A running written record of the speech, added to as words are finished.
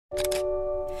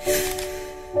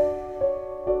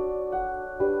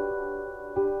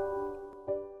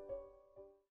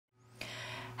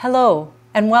Hello,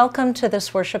 and welcome to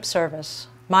this worship service.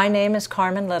 My name is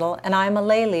Carmen Little, and I am a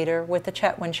lay leader with the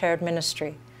Chetwynd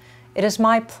Ministry. It is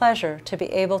my pleasure to be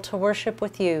able to worship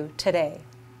with you today.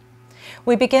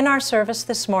 We begin our service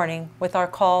this morning with our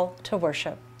call to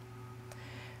worship.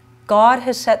 God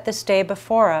has set this day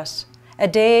before us, a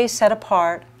day set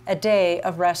apart, a day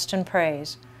of rest and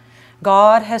praise.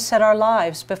 God has set our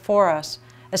lives before us,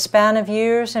 a span of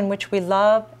years in which we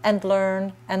love and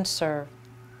learn and serve.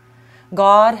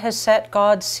 God has set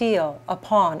God's seal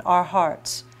upon our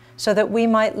hearts so that we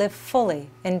might live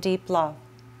fully in deep love.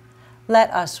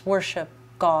 Let us worship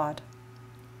God.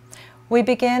 We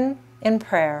begin in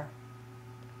prayer.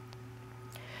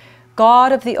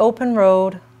 God of the open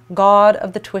road, God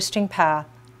of the twisting path,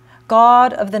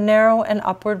 God of the narrow and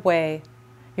upward way,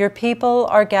 your people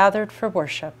are gathered for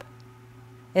worship.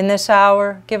 In this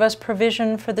hour, give us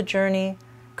provision for the journey,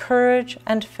 courage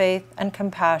and faith and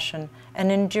compassion and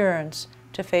endurance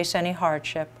to face any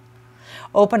hardship.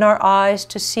 Open our eyes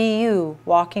to see you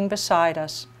walking beside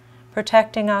us,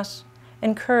 protecting us,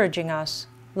 encouraging us,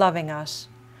 loving us.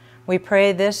 We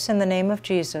pray this in the name of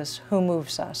Jesus, who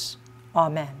moves us.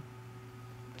 Amen.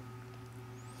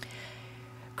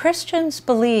 Christians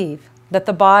believe that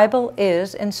the Bible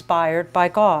is inspired by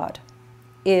God,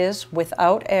 is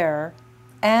without error,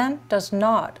 and does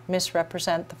not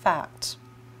misrepresent the facts.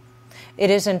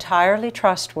 It is entirely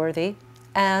trustworthy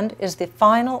and is the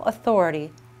final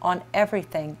authority on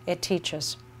everything it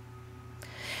teaches.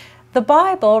 The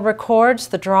Bible records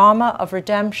the drama of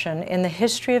redemption in the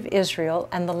history of Israel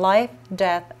and the life,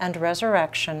 death, and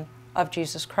resurrection of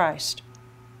Jesus Christ.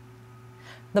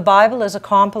 The Bible is a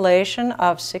compilation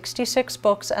of 66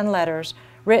 books and letters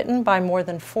written by more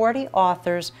than 40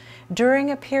 authors during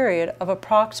a period of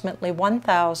approximately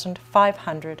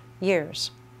 1,500 years.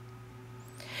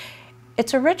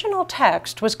 Its original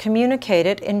text was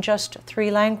communicated in just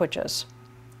 3 languages: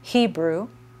 Hebrew,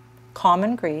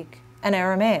 Common Greek, and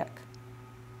Aramaic.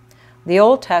 The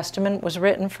Old Testament was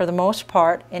written for the most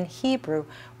part in Hebrew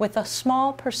with a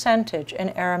small percentage in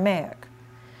Aramaic.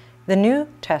 The New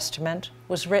Testament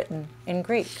was written in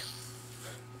Greek.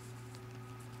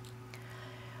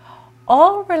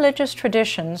 All religious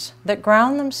traditions that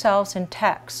ground themselves in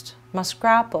text must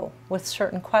grapple with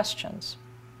certain questions.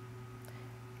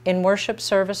 In worship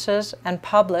services and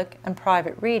public and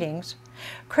private readings,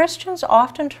 Christians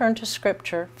often turn to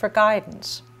Scripture for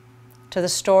guidance, to the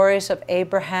stories of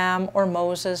Abraham or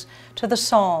Moses, to the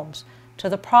Psalms, to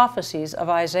the prophecies of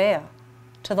Isaiah,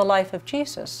 to the life of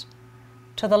Jesus,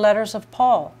 to the letters of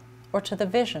Paul, or to the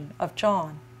vision of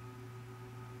John.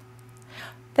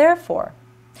 Therefore,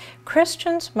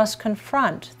 Christians must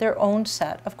confront their own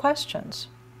set of questions.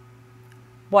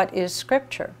 What is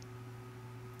Scripture?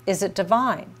 Is it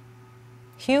divine?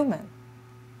 Human?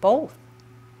 Both?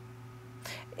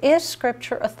 Is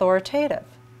Scripture authoritative?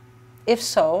 If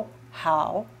so,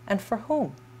 how and for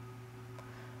whom?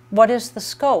 What is the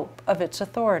scope of its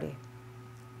authority?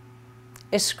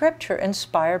 Is Scripture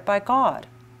inspired by God?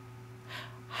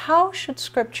 How should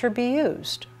Scripture be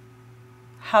used?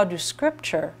 How do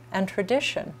Scripture and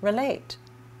tradition relate?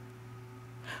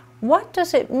 What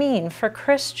does it mean for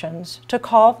Christians to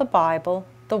call the Bible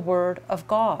the Word of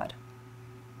God?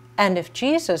 And if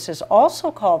Jesus is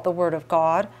also called the Word of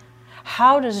God,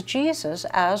 how does Jesus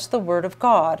as the Word of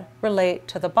God relate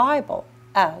to the Bible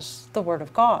as the Word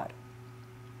of God?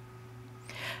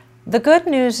 The good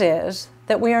news is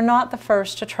that we are not the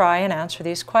first to try and answer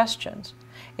these questions.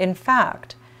 In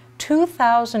fact,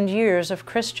 2,000 years of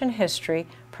Christian history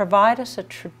provide us a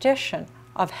tradition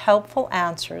of helpful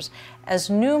answers as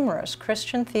numerous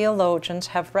Christian theologians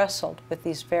have wrestled with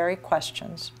these very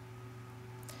questions.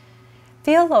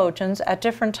 Theologians at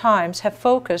different times have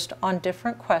focused on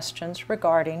different questions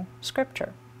regarding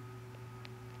Scripture.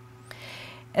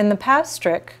 In the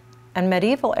patristic and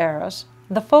medieval eras,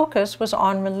 the focus was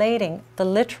on relating the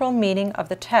literal meaning of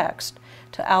the text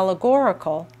to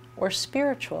allegorical or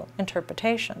spiritual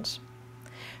interpretations.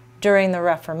 During the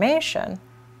Reformation,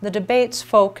 the debates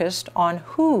focused on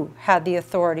who had the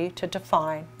authority to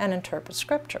define and interpret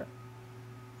Scripture.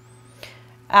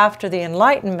 After the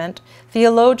Enlightenment,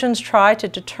 theologians tried to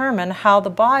determine how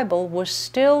the Bible was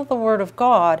still the Word of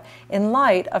God in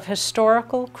light of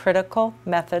historical, critical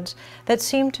methods that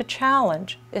seemed to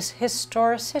challenge its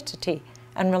historicity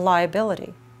and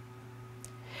reliability.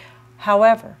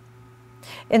 However,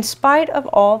 in spite of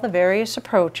all the various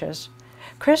approaches,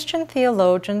 Christian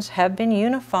theologians have been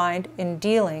unified in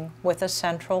dealing with a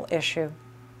central issue: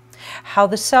 how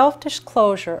the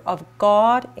self-disclosure of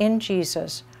God in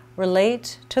Jesus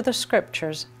relates to the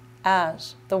Scriptures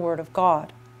as the Word of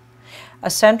God. A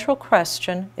central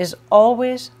question is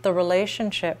always the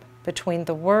relationship between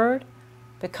the Word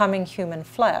becoming human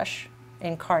flesh,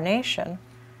 incarnation,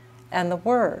 and the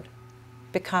Word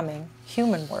becoming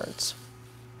human words.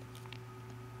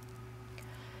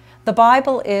 The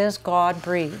Bible is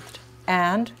God-breathed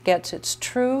and gets its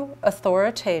true,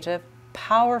 authoritative,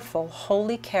 powerful,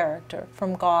 holy character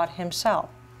from God Himself,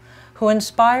 who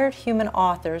inspired human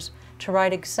authors to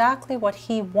write exactly what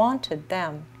He wanted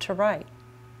them to write.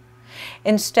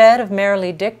 Instead of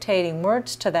merely dictating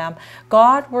words to them,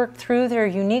 God worked through their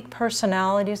unique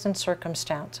personalities and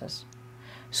circumstances.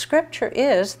 Scripture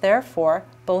is, therefore,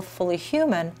 both fully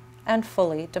human and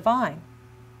fully divine.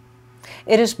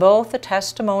 It is both a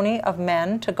testimony of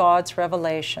men to God's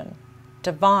revelation,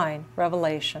 divine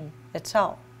revelation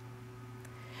itself.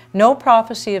 No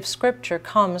prophecy of Scripture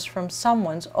comes from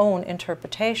someone's own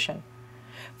interpretation,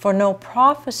 for no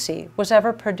prophecy was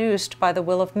ever produced by the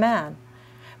will of man,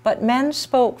 but men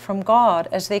spoke from God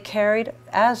as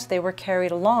they were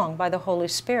carried along by the Holy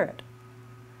Spirit.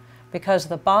 Because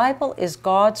the Bible is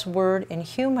God's word in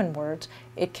human words,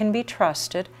 it can be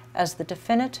trusted as the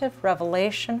definitive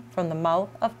revelation from the mouth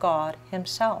of God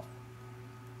Himself.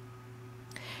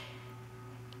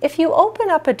 If you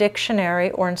open up a dictionary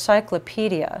or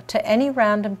encyclopedia to any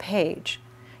random page,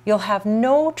 you'll have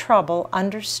no trouble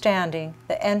understanding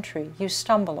the entry you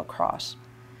stumble across.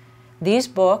 These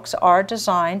books are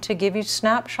designed to give you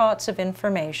snapshots of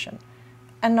information,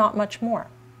 and not much more.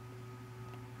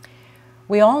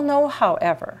 We all know,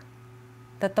 however,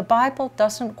 that the Bible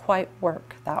doesn't quite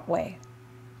work that way.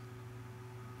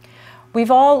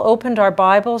 We've all opened our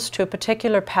Bibles to a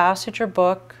particular passage or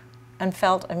book and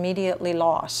felt immediately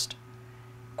lost.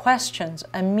 Questions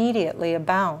immediately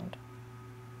abound.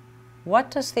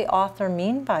 What does the author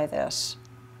mean by this?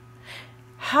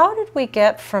 How did we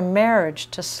get from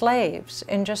marriage to slaves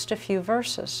in just a few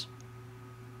verses?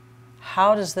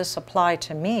 How does this apply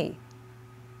to me?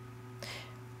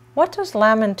 What does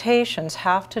Lamentations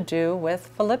have to do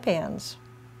with Philippians?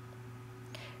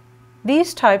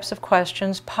 These types of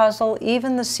questions puzzle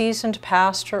even the seasoned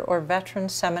pastor or veteran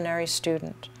seminary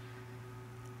student.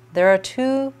 There are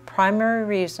two primary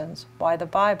reasons why the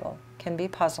Bible can be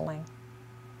puzzling.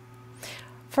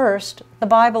 First, the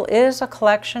Bible is a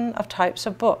collection of types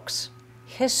of books: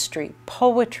 history,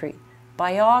 poetry,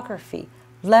 biography,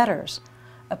 letters,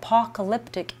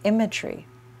 apocalyptic imagery.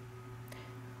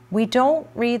 We don't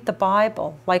read the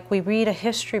Bible like we read a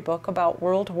history book about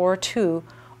World War II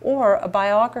or a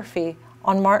biography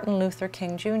on Martin Luther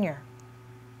King Jr.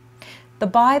 The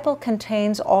Bible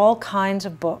contains all kinds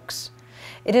of books.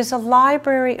 It is a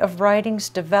library of writings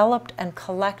developed and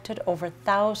collected over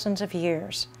thousands of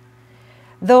years.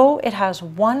 Though it has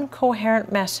one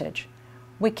coherent message,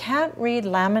 we can't read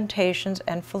Lamentations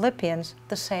and Philippians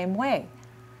the same way,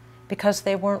 because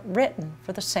they weren't written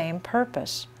for the same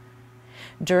purpose,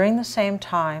 during the same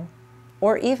time,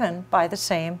 or even by the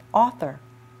same author.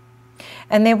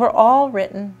 And they were all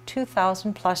written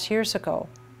 2,000 plus years ago,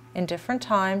 in different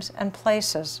times and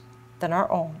places than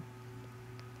our own.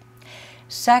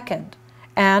 Second,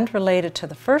 and related to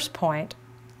the first point,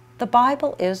 the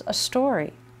Bible is a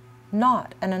story,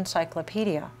 not an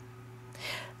encyclopedia.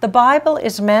 The Bible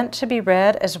is meant to be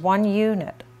read as one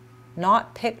unit,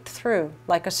 not picked through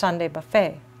like a Sunday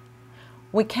buffet.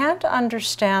 We can't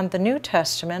understand the New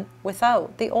Testament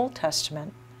without the Old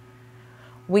Testament.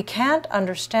 We can't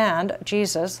understand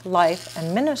Jesus' life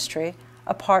and ministry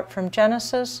apart from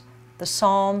Genesis, the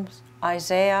Psalms,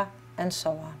 Isaiah, and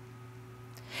so on.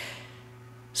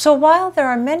 So while there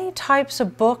are many types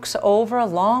of books over a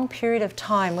long period of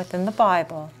time within the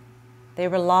Bible, they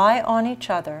rely on each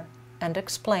other and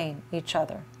explain each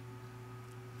other.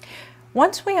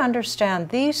 Once we understand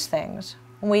these things,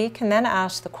 we can then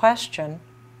ask the question,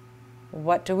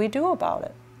 what do we do about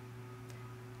it?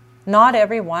 Not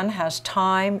everyone has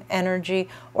time, energy,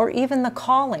 or even the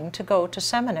calling to go to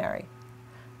seminary.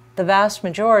 The vast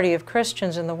majority of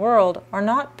Christians in the world are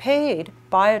not paid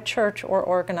by a church or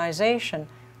organization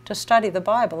to study the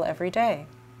Bible every day.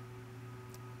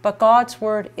 But God's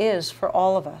Word is for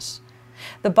all of us.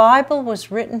 The Bible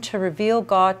was written to reveal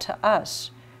God to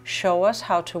us, show us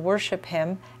how to worship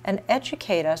Him, and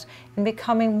educate us in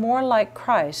becoming more like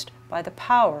Christ by the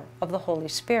power of the Holy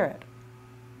Spirit.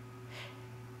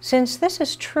 Since this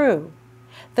is true,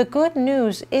 the good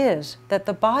news is that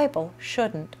the Bible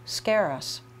shouldn't scare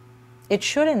us. It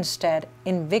should instead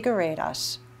invigorate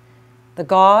us. The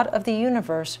God of the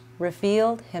universe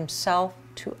revealed Himself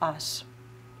to us.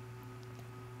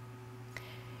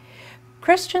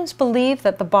 Christians believe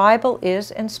that the Bible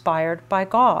is inspired by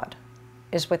God.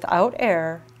 is without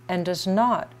error and does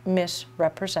not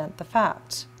misrepresent the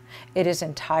facts. It is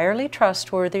entirely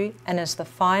trustworthy and is the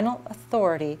final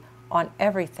authority on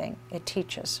everything it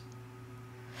teaches.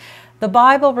 The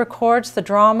Bible records the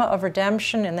drama of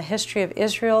redemption in the history of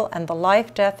Israel and the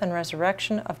life, death, and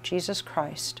resurrection of Jesus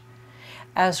Christ.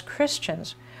 As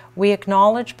Christians, we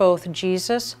acknowledge both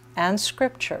Jesus and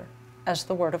Scripture as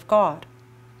the Word of God.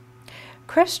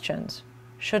 Christians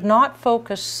should not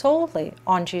focus solely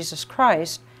on Jesus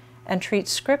Christ and treat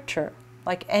Scripture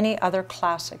like any other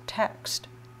classic text.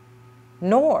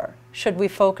 Nor should we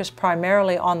focus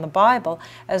primarily on the Bible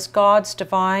as God's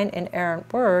divine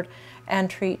inerrant Word and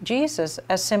treat Jesus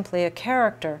as simply a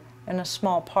character in a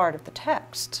small part of the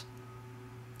text.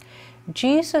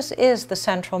 Jesus is the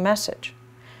central message.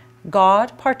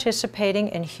 God participating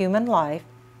in human life,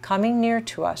 coming near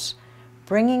to us,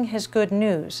 bringing His good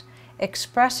news,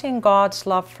 expressing God's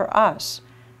love for us,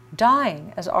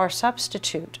 dying as our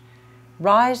substitute,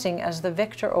 rising as the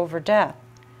victor over death,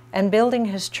 and building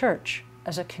His church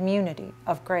as a community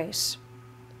of grace.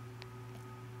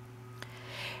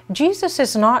 Jesus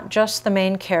is not just the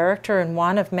main character in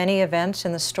one of many events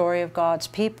in the story of God's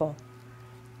people.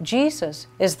 Jesus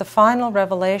is the final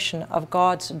revelation of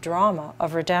God's drama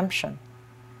of redemption.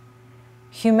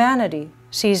 Humanity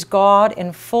sees God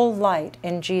in full light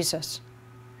in Jesus.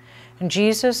 And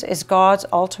Jesus is God's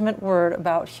ultimate word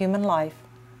about human life,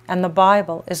 and the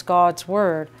Bible is God's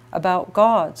word about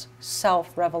God's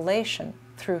self-revelation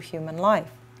through human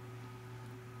life.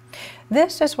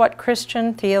 This is what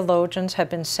Christian theologians have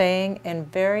been saying in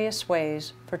various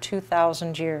ways for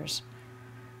 2,000 years.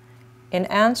 In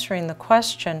answering the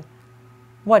question,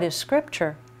 what is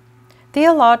Scripture?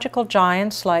 Theological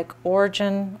giants like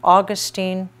Origen,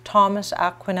 Augustine, Thomas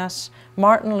Aquinas,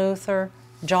 Martin Luther,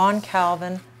 John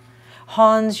Calvin,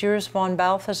 Hans Urs von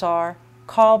Balthasar,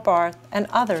 Karl Barth, and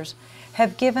others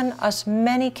have given us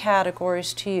many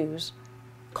categories to use,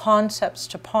 concepts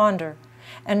to ponder,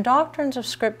 and doctrines of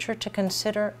Scripture to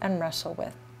consider and wrestle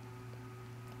with.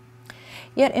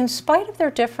 Yet in spite of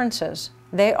their differences,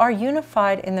 they are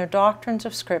unified in their doctrines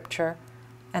of Scripture,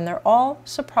 and they're all,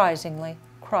 surprisingly,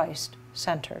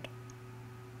 Christ-centered.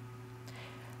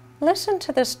 Listen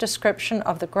to this description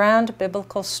of the grand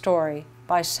biblical story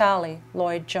by Sally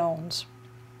Lloyd-Jones.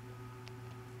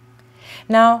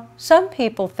 Now, some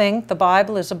people think the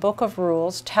Bible is a book of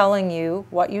rules telling you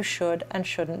what you should and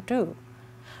shouldn't do.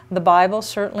 The Bible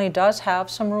certainly does have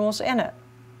some rules in it.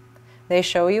 They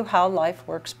show you how life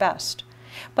works best.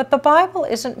 But the Bible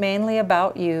isn't mainly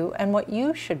about you and what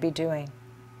you should be doing.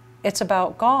 It's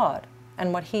about God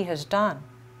and what He has done.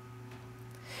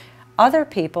 Other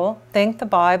people think the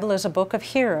Bible is a book of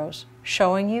heroes,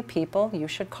 showing you people you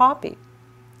should copy.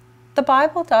 The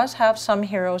Bible does have some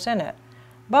heroes in it,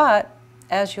 but,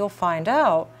 as you'll find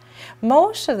out,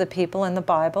 most of the people in the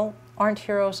Bible aren't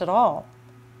heroes at all.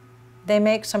 They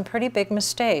make some pretty big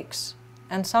mistakes,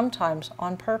 and sometimes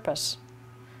on purpose.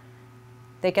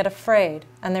 They get afraid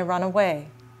and they run away.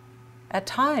 At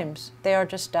times, they are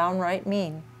just downright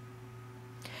mean.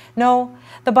 No,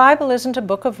 the Bible isn't a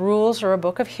book of rules or a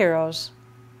book of heroes.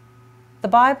 The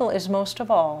Bible is most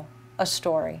of all a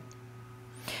story.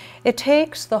 It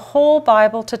takes the whole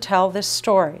Bible to tell this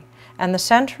story, and the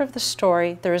center of the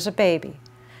story there is a baby.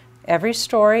 Every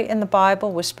story in the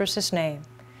Bible whispers His name.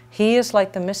 He is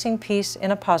like the missing piece in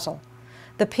a puzzle,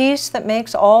 the piece that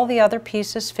makes all the other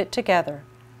pieces fit together,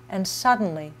 and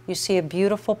suddenly you see a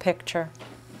beautiful picture.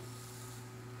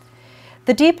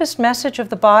 The deepest message of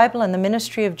the Bible and the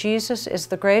ministry of Jesus is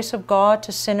the grace of God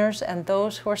to sinners and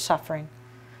those who are suffering.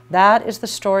 That is the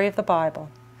story of the Bible.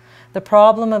 The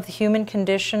problem of the human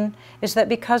condition is that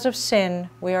because of sin,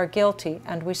 we are guilty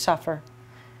and we suffer.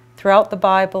 Throughout the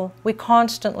Bible, we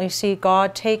constantly see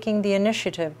God taking the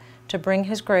initiative to bring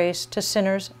His grace to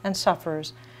sinners and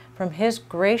sufferers, from His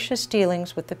gracious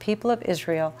dealings with the people of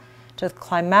Israel to the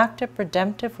climactic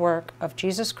redemptive work of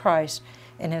Jesus Christ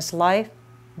in His life,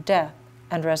 death,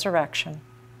 and resurrection.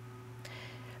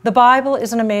 The Bible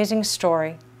is an amazing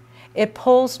story. It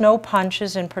pulls no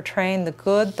punches in portraying the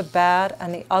good, the bad,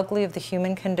 and the ugly of the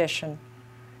human condition.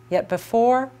 Yet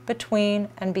before, between,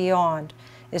 and beyond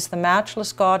is the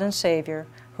matchless God and Savior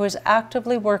who is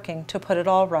actively working to put it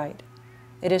all right.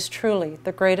 It is truly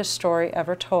the greatest story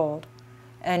ever told,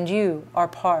 and you are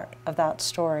part of that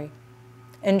story.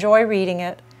 Enjoy reading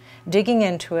it, digging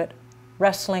into it,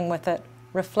 wrestling with it,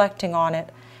 reflecting on it,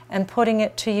 and putting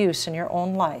it to use in your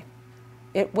own life.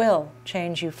 It will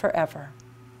change you forever.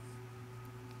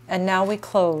 And now we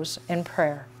close in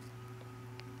prayer.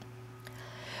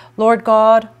 Lord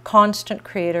God, constant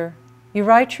Creator, You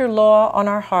write Your law on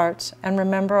our hearts and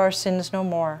remember our sins no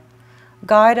more.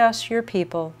 Guide us, your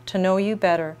people, to know you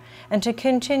better and to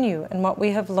continue in what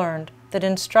we have learned that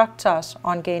instructs us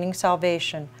on gaining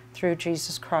salvation through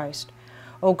Jesus Christ.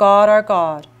 O God, our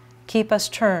God, keep us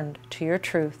turned to your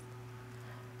truth.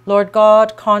 Lord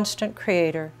God, constant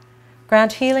Creator,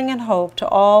 grant healing and hope to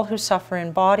all who suffer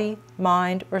in body,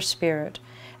 mind, or spirit,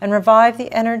 and revive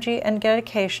the energy and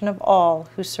dedication of all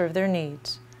who serve their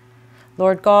needs.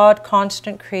 Lord God,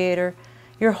 constant Creator,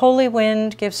 your holy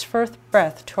wind gives first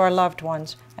breath to our loved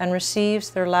ones and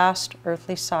receives their last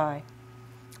earthly sigh.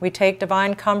 We take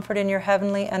divine comfort in your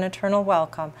heavenly and eternal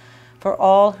welcome for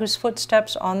all whose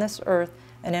footsteps on this earth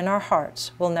and in our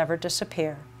hearts will never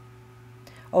disappear.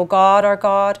 O God, our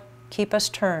God, keep us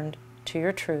turned to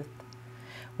your truth.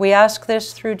 We ask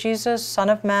this through Jesus, Son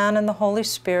of Man, and the Holy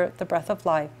Spirit, the breath of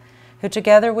life, who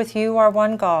together with you are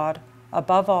one God,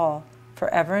 above all,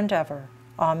 forever and ever.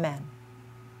 Amen.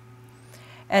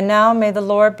 And now may the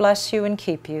Lord bless you and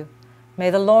keep you. May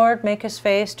the Lord make his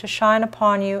face to shine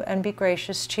upon you and be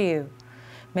gracious to you.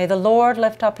 May the Lord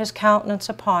lift up his countenance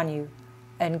upon you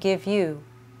and give you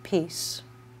peace.